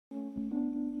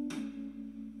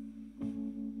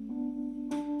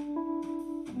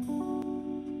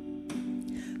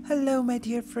Hello my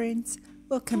dear friends,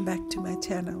 welcome back to my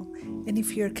channel, and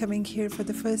if you're coming here for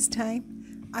the first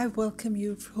time, I welcome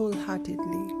you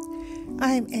wholeheartedly.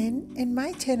 I'm Ann and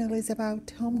my channel is about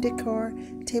home decor,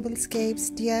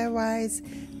 tablescapes, DIYs,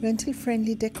 rental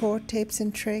friendly decor tips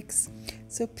and tricks.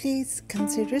 So please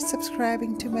consider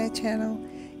subscribing to my channel,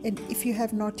 and if you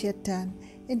have not yet done,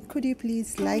 and could you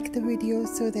please like the video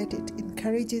so that it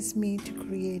encourages me to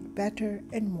create better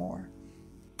and more.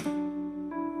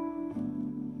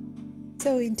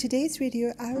 So in today's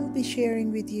video, I will be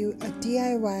sharing with you a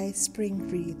DIY spring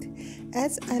wreath.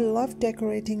 As I love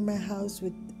decorating my house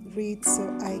with wreaths, so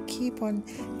I keep on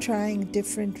trying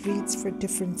different wreaths for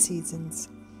different seasons.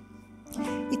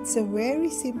 It's a very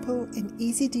simple and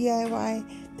easy DIY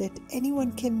that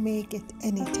anyone can make at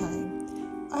any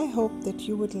time. I hope that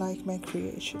you would like my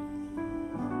creation.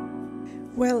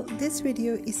 Well, this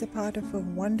video is a part of a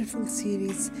wonderful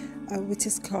series which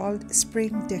is called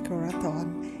Spring Decora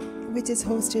Thon, which is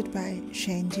hosted by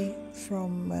Shangie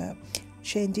from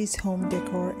Shangie's Home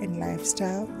Decor and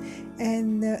Lifestyle.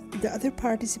 And the other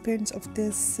participants of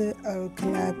this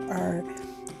collab are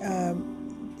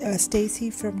Stacy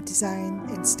from Design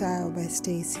and Style by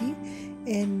Stacy,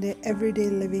 and Everyday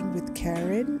Living with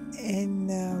Karen, and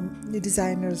the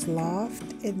designers Loft,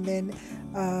 and then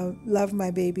Love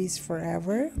My Babies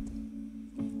Forever.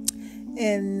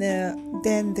 And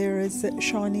then there is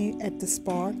Shawni at the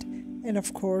Spot. And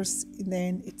of course,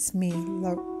 then it's me,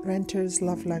 Renters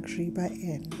Love Luxury by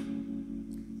Ann.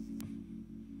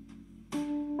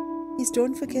 Please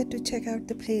don't forget to check out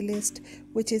the playlist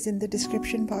which is in the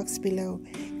description box below,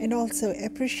 and also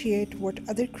appreciate what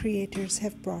other creators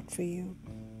have brought for you.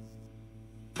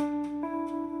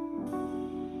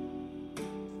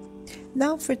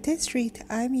 Now for this wreath,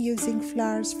 I'm using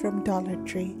flowers from Dollar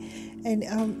Tree, and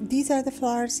these are the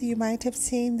flowers you might have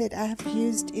seen that I have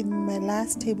used in my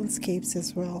last tablescapes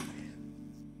as well.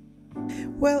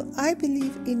 Well, I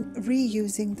believe in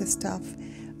reusing the stuff.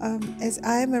 As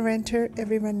I am a renter,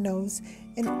 everyone knows,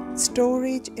 and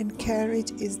storage and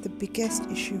carriage is the biggest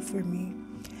issue for me.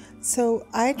 So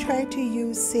I try to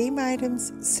use same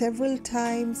items several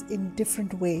times in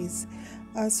different ways,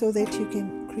 so that you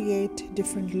can create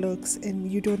different looks and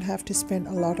you don't have to spend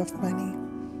a lot of money.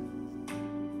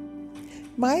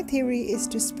 My theory is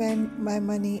to spend my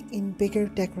money in bigger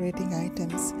decorating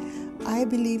items. I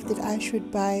believe that I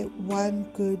should buy one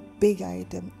good big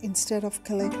item instead of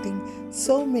collecting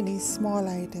so many small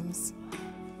items.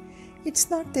 It's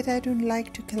not that I don't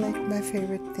like to collect my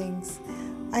favorite things.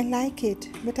 I like it,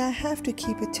 but I have to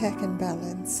keep a check and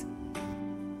balance.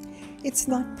 It's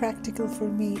not practical for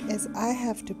me, as I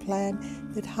have to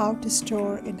plan that how to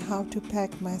store and how to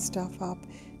pack my stuff up,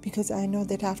 because I know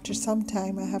that after some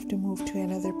time I have to move to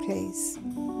another place.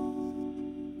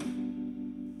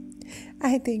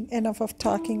 I think enough of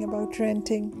talking about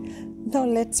renting. Now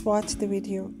let's watch the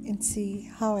video and see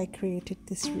how I created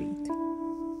this wreath.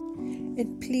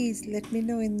 And please let me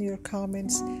know in your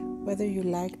comments whether you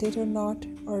liked it or not,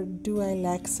 or do I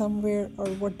lack somewhere, or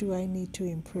what do I need to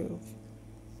improve.